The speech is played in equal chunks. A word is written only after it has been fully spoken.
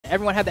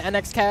everyone had the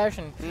NX cash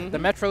and the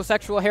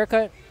metrosexual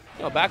haircut.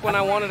 You know, back when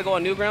I wanted to go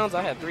on Newgrounds,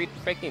 I had 3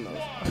 fake emos.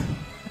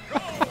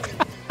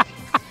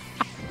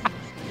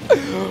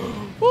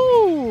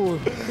 Ooh,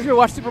 you should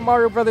watch Super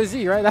Mario Brothers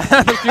Z, right? That's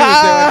what she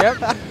was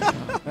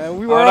doing, yep.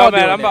 We were all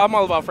man, doing I'm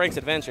all about Frank's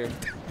adventure.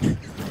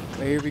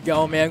 Here we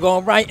go, man.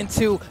 Going right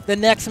into the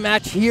next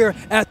match here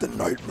at the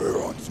Nightmare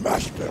on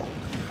Smashville.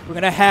 We're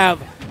going to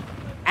have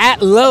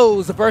at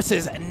LOWES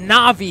versus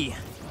Navi,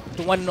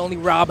 the one and only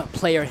Rob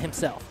player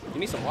himself. You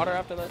need some water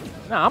after that?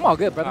 Nah, I'm all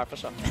good, brother. All right, for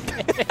sure.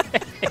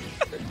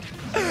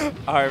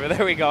 All right, but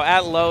there we go.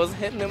 At LOWES,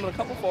 hitting him with a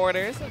couple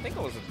forwarders. I think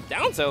it was a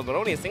down tilt, but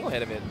only a single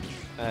hit of it.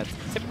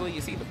 Typically,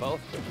 you see the both.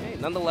 But hey,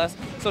 nonetheless,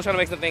 still trying to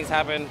make some things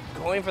happen.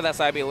 Going for that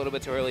side B a little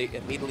bit too early.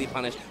 Immediately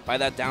punished by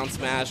that down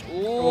smash.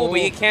 Ooh, but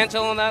you can't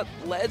chill on that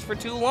ledge for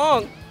too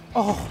long.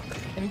 Oh,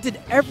 and he did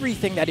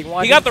everything that he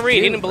wanted. He got the read.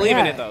 To He didn't believe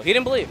in it, though. He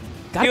didn't believe.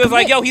 He was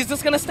like, yo, he's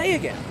just going to stay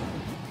again.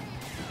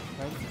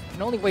 You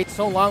can only wait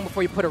so long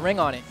before you put a ring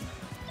on it.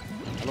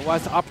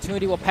 Otherwise, the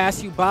opportunity will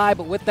pass you by.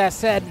 But with that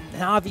said,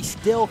 Navi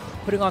still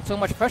putting on so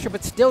much pressure,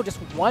 but still just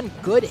one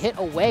good hit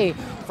away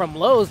from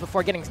LOWES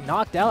before getting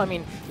knocked out. I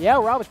mean,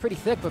 yeah, Rob was pretty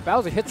thick, but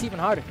Bowser hits even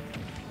harder.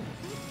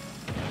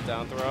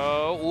 Down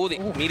throw. Ooh, the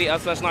immediate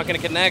up smash not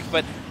going to connect,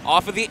 but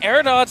off of the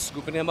air dodge,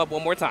 scooping him up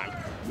one more time.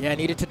 Yeah,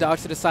 needed to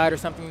dodge to the side or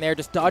something there.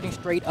 Just dodging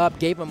straight up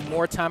gave him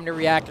more time to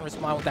react and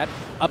respond with that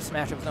up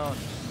smash of his own.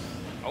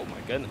 Oh,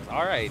 my goodness.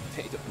 All right.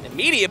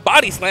 Immediate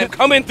body slam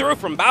coming through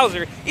from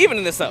Bowser, even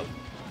in this up.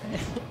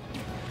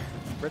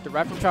 Ripped it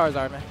right from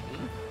Charizard, man.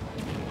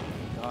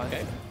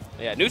 Okay.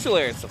 Yeah, neutral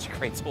air is such a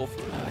great tool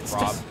for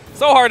Rob.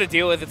 So hard to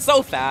deal with. It's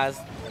so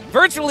fast.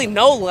 Virtually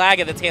no lag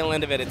at the tail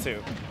end of it,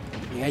 too.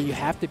 Yeah, you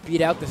have to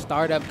beat out the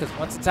startup because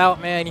once it's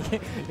out, man,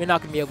 you're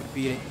not going to be able to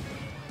beat it.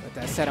 With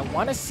that said, I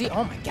want to see.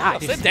 Oh, my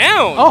God. Oh, sit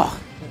down. Oh,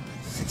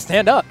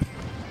 stand up.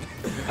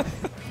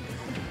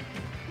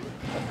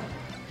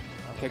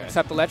 Okay,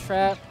 accept the ledge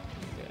trap.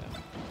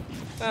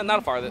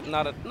 Not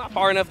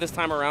far enough this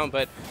time around,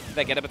 but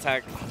that get up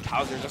attack,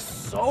 Bowser is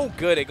just so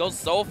good. It goes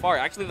so far.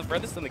 Actually, the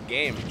furthest in the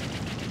game.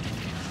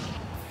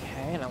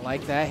 Okay, and I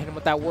like that. Hit him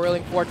with that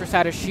whirling fortress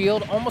out of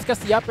shield. Almost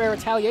gets the up air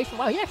retaliation.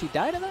 Wow, he actually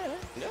died in that.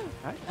 Yeah.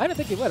 I didn't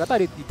think he would. I thought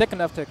he'd be thick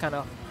enough to kind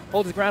of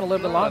hold his ground a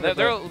little bit longer.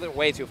 They're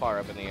way too far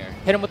up in the air.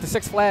 Hit him with the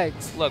 6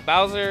 flags. Look,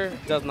 Bowser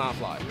does not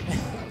fly,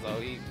 so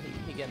he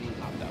getting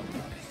knocked out.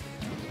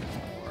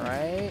 All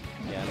right.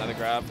 Yeah, another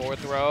grab, forward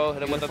throw.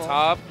 Hit him with the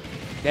top.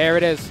 There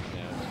it is.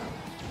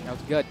 That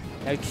was good.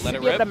 Now, you Let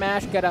it be able rip. to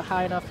mash, get it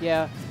high enough,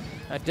 yeah.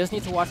 Does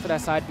need to watch for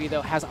that side B,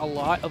 though. Has a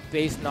lot of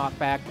base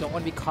knockback. Don't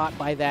want to be caught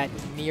by that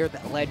near the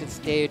ledge of the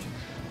stage.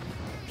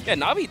 Yeah,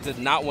 Navi did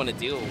not want to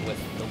deal with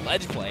the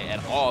ledge play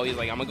at all. He's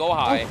like, I'm going to go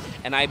high,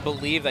 and I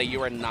believe that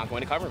you are not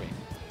going to cover me.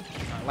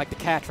 I like the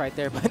catch right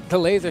there, but the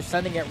laser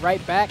sending it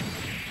right back.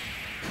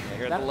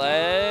 Here's the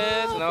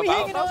ledge. No,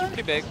 Bowser's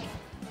pretty big.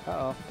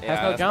 Uh-oh. Yeah,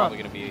 has no that's jump. probably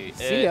going to be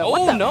See ya.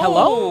 Oh, no.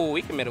 Hello?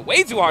 We committed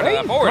way too hard on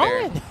that forward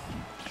air.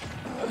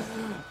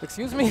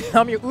 Excuse me?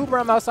 I'm your Uber.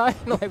 I'm outside.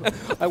 like,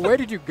 where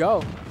did you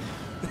go?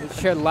 We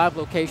shared live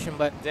location,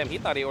 but... Damn, he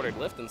thought he ordered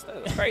Lyft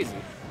instead. That's crazy.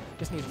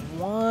 Just needs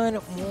one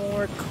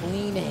more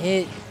clean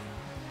hit.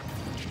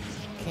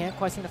 Can't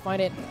quite seem to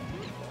find it.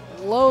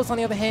 LOWES, on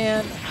the other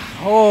hand.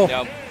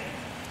 Oh.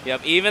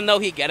 Yep. Even though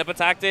he get up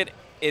attacked it,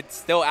 it's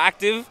still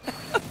active.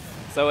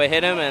 So it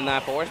hit him, and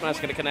that forward smash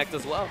is going to connect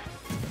as well.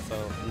 So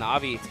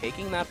Navi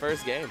taking that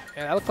first game.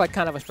 Yeah, that looked like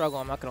kind of a struggle,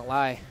 I'm not going to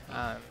lie.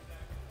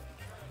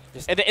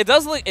 It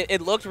does look,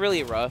 it looked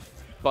really rough,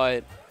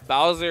 but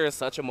Bowser is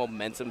such a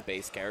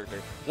momentum-based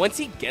character. Once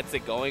he gets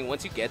it going,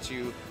 once he gets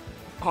you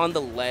on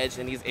the ledge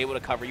and he's able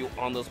to cover you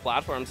on those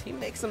platforms, he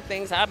makes some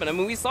things happen. I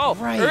mean, we saw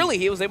early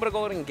he was able to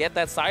go in and get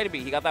that side B.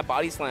 He got that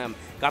body slam,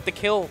 got the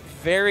kill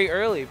very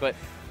early. But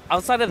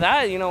outside of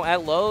that, you know,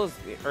 at LOWES,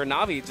 or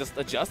Navi just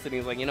adjusted. He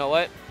was like, you know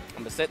what? I'm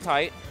going to sit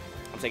tight.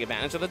 I'm taking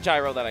advantage of the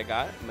gyro that I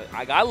got.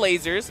 I got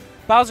lasers.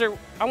 Bowser,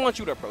 I want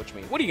you to approach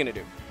me. What are you going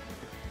to do?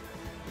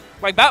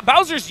 Like,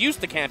 Bowser's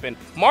used to camping.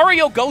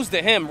 Mario goes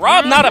to him.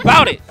 Rob, not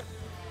about it.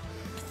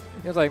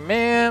 He was like,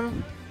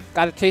 man,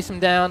 got to chase him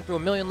down through a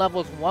million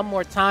levels one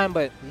more time,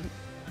 but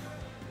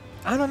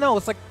I don't know.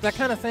 It's like that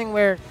kind of thing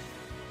where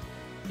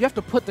you have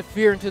to put the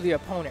fear into the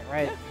opponent,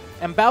 right? Yeah.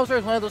 And Bowser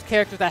is one of those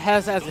characters that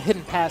has as a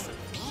hidden passive.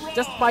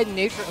 Just by the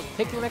nature of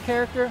picking the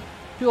character,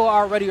 people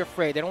are already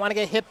afraid. They don't want to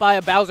get hit by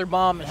a Bowser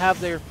bomb and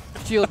have their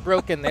shield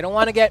broken. They don't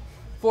want to get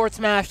forward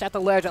smashed at the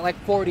ledge at like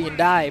 40 and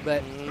die,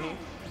 but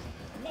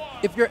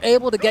if you're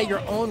able to get your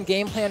own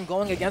game plan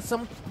going against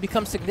them, it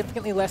becomes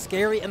significantly less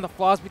scary and the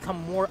flaws become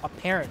more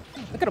apparent.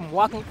 Look at him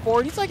walking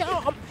forward. He's like,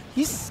 oh,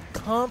 he's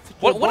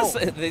comfortable.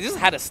 They just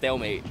had a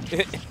stalemate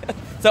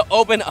to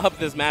open up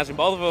this match, and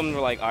both of them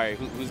were like, all right,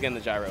 who's getting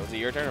the gyro? Is it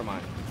your turn or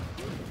mine?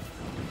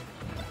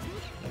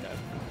 Okay.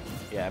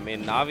 Yeah, I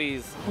mean,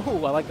 Navi's...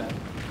 Ooh, I like that.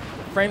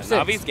 Frame 6.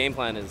 Navi's game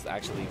plan is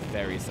actually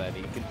very set.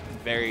 He can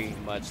very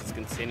much just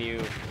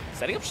continue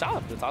setting up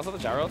shop. Toss up the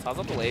gyro, toss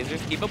up the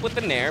lasers, keep up with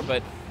the nair,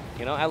 but...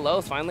 You know, at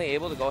LOWES finally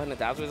able to go ahead and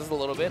adapt with this a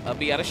little bit. Up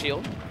B out of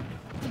shield.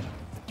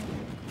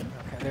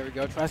 Okay, There we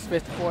go. Tries to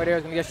space the forward air.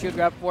 Is going to get shield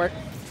grab for it.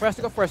 Tries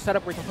to go for a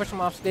setup where he can push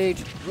him off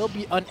stage. Will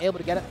be unable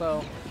to get it,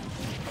 though.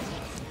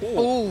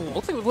 Ooh,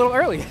 looks like it was a little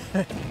early.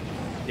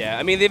 Yeah,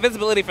 I mean, the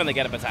invincibility from the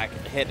get-up attack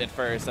hit at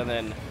first, and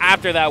then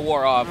after that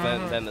wore off,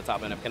 and then the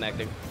top ended up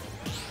connecting.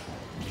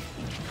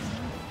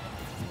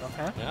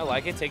 Okay. Yeah, I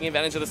like it. Taking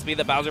advantage of the speed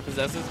that Bowser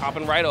possesses,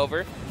 hopping right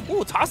over.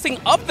 Ooh, tossing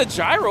up the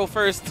gyro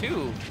first,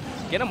 too.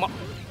 Get him up.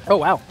 Oh,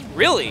 wow.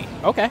 Really?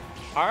 Okay.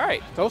 All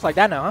right. So it's like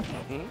that now,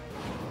 huh?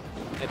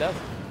 It does.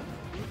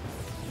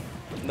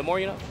 The more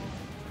you know.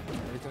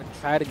 He's going to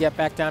try to get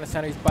back down to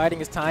center. He's biding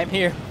his time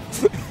here.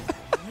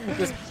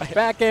 Just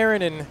back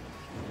airing and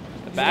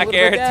back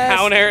air,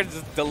 down air,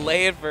 just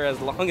delay it for as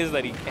long as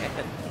that he can.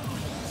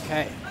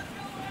 Okay.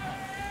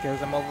 Goes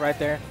him over right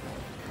there.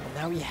 And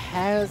now he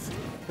has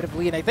a bit of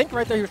lead. And I think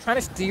right there he was trying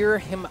to steer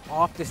him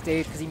off the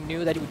stage because he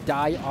knew that he would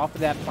die off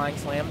of that flying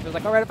slam. So he was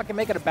like, all right, if I can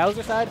make it a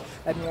Bowser side,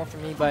 that'd be more for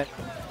me, but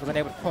wasn't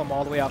able to pull him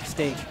all the way off the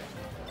stage.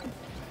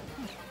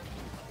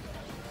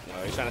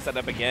 Oh, he's trying to set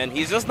up again.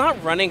 He's just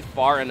not running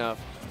far enough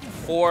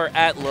for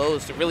at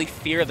LOWES to really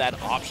fear that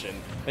option.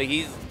 But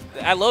he's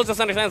at LOWES just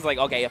understands, like,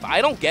 okay, if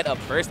I don't get up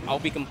first, I'll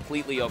be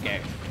completely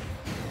okay.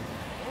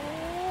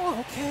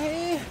 Oh,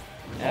 okay.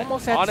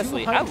 Almost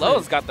honestly, at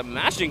LOWES got the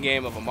mashing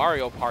game of a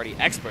Mario Party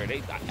expert.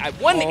 At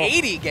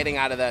 180 getting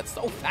out of that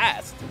so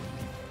fast.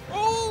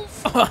 Oh.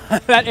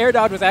 That air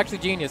dodge was actually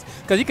genius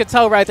because you could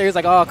tell right there. He's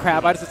like, oh,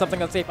 crap, I just did something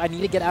unsafe. I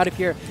need to get out of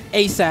here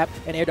ASAP,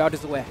 and air dodge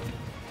is away.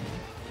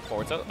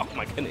 Forward tilt. Oh,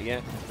 my goodness,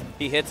 yeah.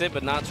 He hits it,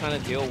 but not trying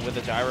to deal with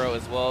the gyro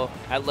as well.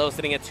 At low,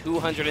 sitting at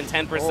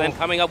 210%,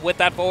 coming up with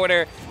that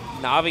forwarder.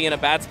 Navi in a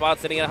bad spot,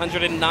 sitting at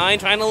 109,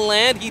 trying to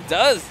land. He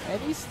does.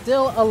 And he's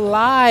still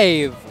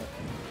alive.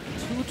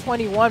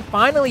 221,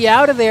 finally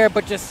out of there,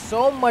 but just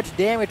so much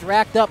damage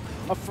racked up.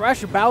 A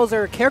fresh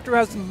Bowser, a character who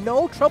has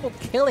no trouble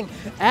killing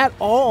at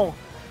all.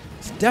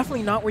 It's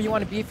definitely not where you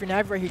want to be if you're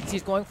Navi right here.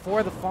 He's going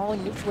for the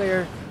falling neutral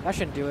air. That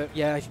shouldn't do it.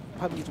 Yeah, I should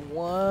probably use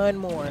one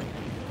more.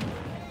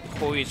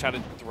 Before we try to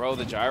throw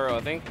the gyro,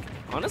 I think,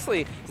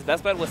 honestly, his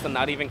best bet was to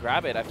not even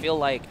grab it. I feel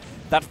like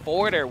that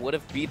forward air would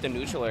have beat the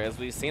neutral air, as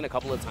we've seen a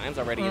couple of times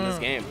already in this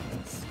game.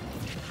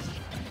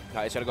 All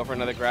right, try to go for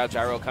another grab.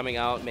 Gyro coming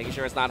out, making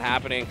sure it's not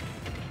happening.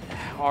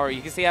 Or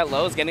you can see at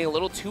LOWES getting a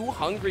little too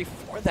hungry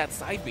for that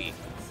side B.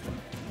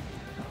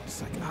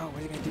 It's like, oh, what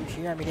are you going to do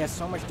here? I mean, he has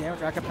so much damage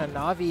racked up on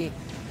Navi.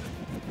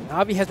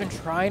 Navi has been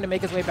trying to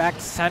make his way back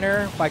to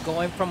center by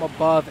going from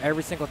above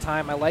every single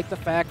time. I like the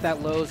fact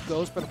that LOWES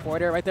goes for the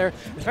forward air right there,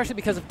 especially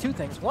because of two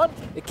things. One,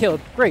 it killed,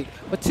 great.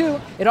 But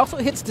two, it also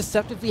hits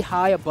deceptively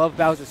high above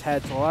Bowser's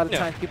head, so a lot of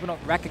times people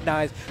don't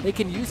recognize they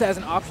can use that as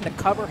an option to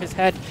cover his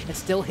head and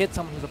still hit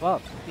someone who's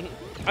above.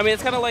 I mean,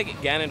 it's kind of like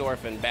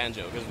Ganondorf and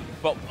Banjo,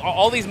 but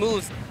all these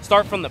moves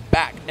start from the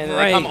back, and then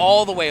they come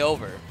all the way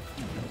over.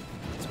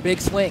 It's a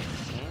big swing.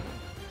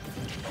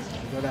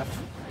 Go that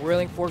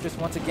Whirling Fortress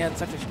once again,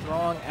 such a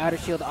strong outer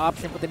shield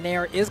option, but the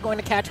Nair is going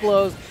to catch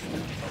LOWES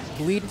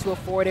and lead into a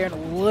forward air and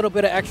a little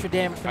bit of extra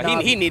damage for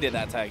Navi. He needed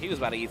that tag. He was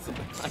about to eat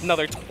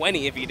another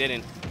 20 if he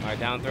didn't. All right,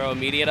 down throw,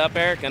 immediate up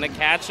air, gonna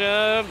catch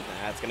him.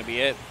 That's gonna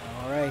be it.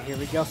 All right, here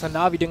we go. So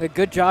Navi doing a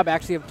good job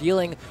actually of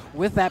dealing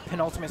with that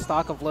penultimate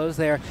stock of LOWES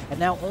there, and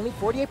now only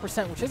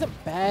 48%, which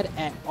isn't bad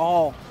at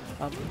all.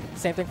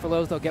 Same thing for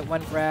LOWES, they'll get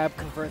one grab,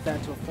 convert that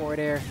into a forward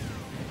air.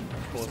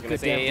 I was going to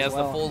say he has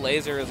the full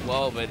laser as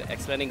well, but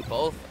expending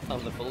both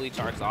of the fully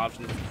charged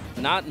options,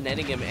 not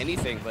netting him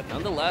anything, but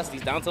nonetheless, these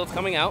down tilts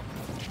coming out.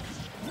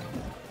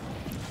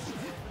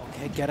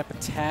 Okay, get up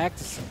attack.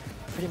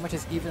 Pretty much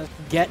as even as he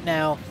can get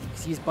now.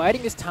 He's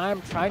biding his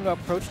time trying to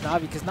approach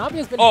Navi because Navi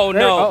has been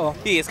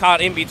He is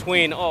caught in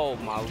between. Oh,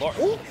 my lord.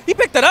 Ooh, he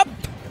picked it up.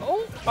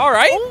 Oh, all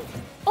right.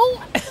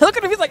 Look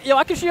at him. He's like, yo,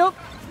 I can shield.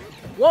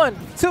 1,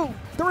 2,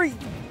 3.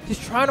 He's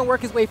trying to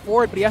work his way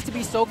forward, but he has to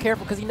be so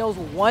careful because he knows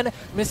one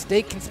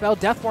mistake can spell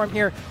death for him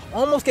here.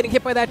 Almost getting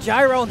hit by that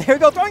gyro, and there we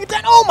go, throwing it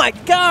down. Oh my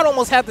god,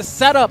 almost had the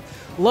setup.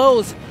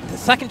 LOWES, the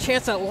second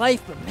chance at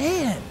life, but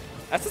man.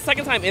 That's the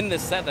second time in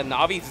this set that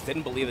Navi just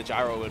didn't believe the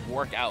gyro would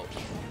work out.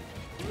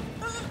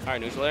 All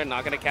right, neutral air,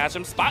 not going to catch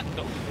him. Spot.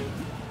 Oh.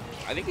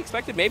 I think he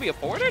expected maybe a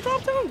forward air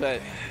drop down,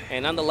 but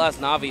nonetheless,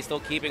 Navi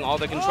still keeping all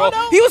the control. Oh,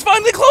 no. He was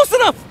finally close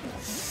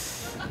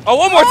enough. Oh,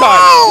 one more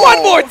time.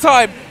 One more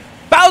time.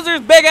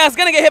 Bowser's big ass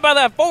gonna get hit by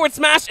that forward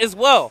smash as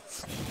well.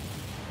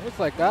 Looks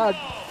like God.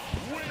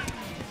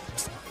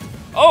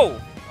 Oh,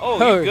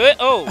 you good?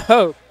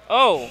 Oh,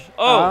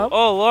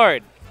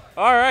 Lord.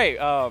 All right,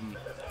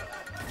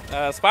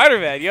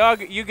 Spider-Man,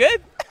 you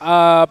good?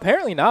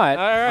 Apparently not.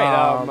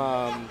 All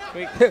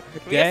right, can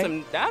we get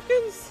some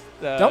napkins?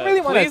 Don't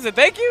really want to.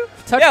 Thank you.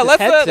 Yeah,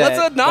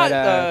 let's not.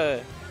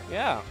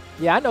 Yeah.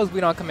 Yeah, I know it's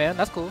Bleed on Command.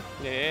 That's cool.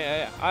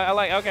 Yeah. I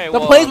like. Okay. The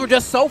plays were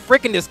just so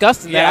freaking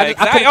disgusting. Yeah,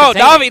 exactly.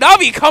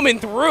 Navi coming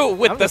through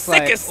with the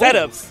sickest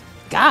setups.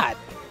 God,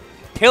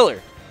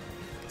 killer,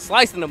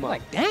 slicing them up.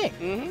 Like,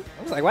 dang.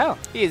 I was like, wow.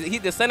 He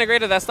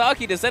disintegrated that stock.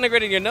 He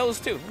disintegrated your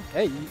nose too.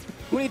 Hey,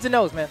 who needs a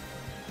nose, man?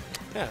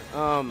 Yeah.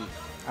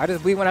 I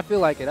just bleed when I feel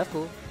like it. That's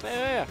cool.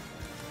 Yeah.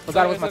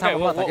 Forgot it was my time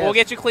of month, I guess. We'll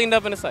get you cleaned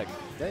up in a second.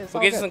 It's We'll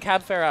all get you good. some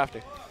cab fare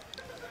after.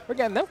 We're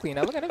getting them clean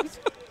up. Look at them.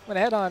 Went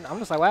ahead on. I'm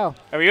just like, wow.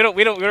 I mean,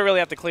 we don't really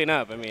have to clean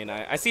up. I mean,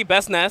 I see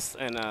best nest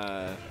and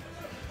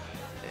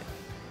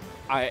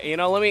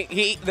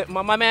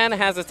my man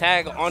has a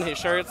tag on his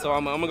shirt, so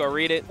I'm gonna go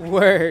read it.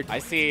 Word. I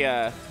see.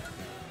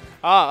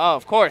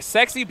 Of course,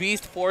 Sexy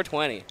Beast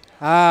 420.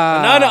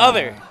 Ah. None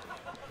other.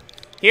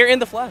 Here in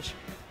the flesh.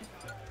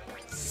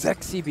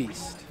 Sexy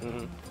Beast.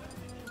 Mm-hmm.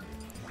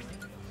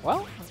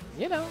 Well,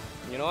 you know.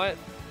 You know what?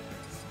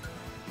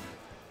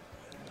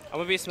 I'm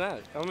gonna be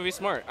smart. I'm gonna be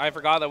smart. I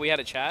forgot that we had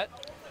a chat.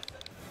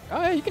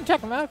 Oh, yeah, you can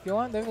check them out if you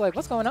want. They're like,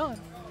 what's going on?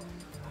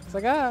 It's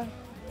like, I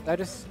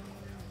just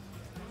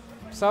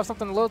saw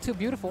something a little too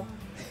beautiful.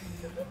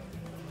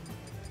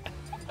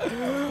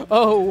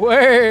 Oh,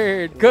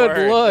 word. Good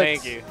Word,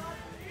 looks. Thank you.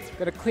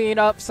 Gonna clean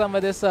up some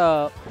of this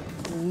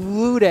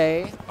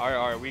Lude. All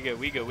right, we good.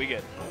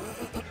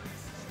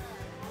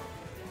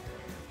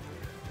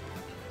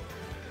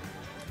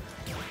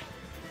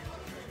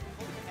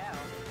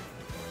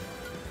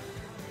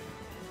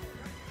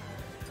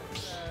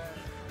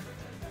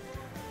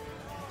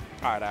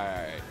 All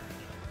right.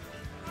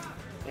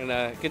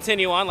 Gonna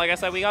continue on. Like I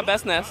said, we got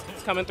best nest.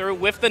 It's coming through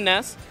with the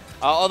nest.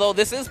 Although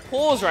this is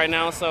pools right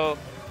now, so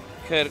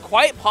could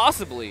quite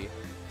possibly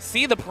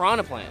see the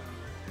piranha plant.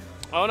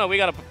 Oh no, we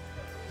got the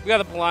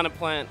piranha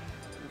plant.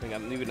 We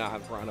do not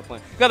have a piranha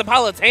plant. We got the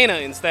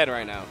Palutena instead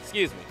right now.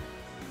 Excuse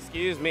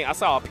me. I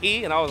saw a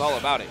P and I was all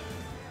about it.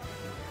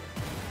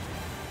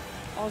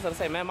 I was gonna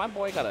say, man, my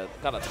boy got a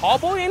tall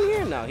boy in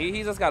here. No,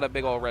 he just got a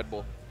big old Red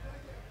Bull.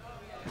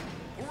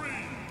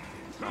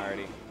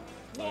 Alrighty.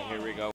 Here we go.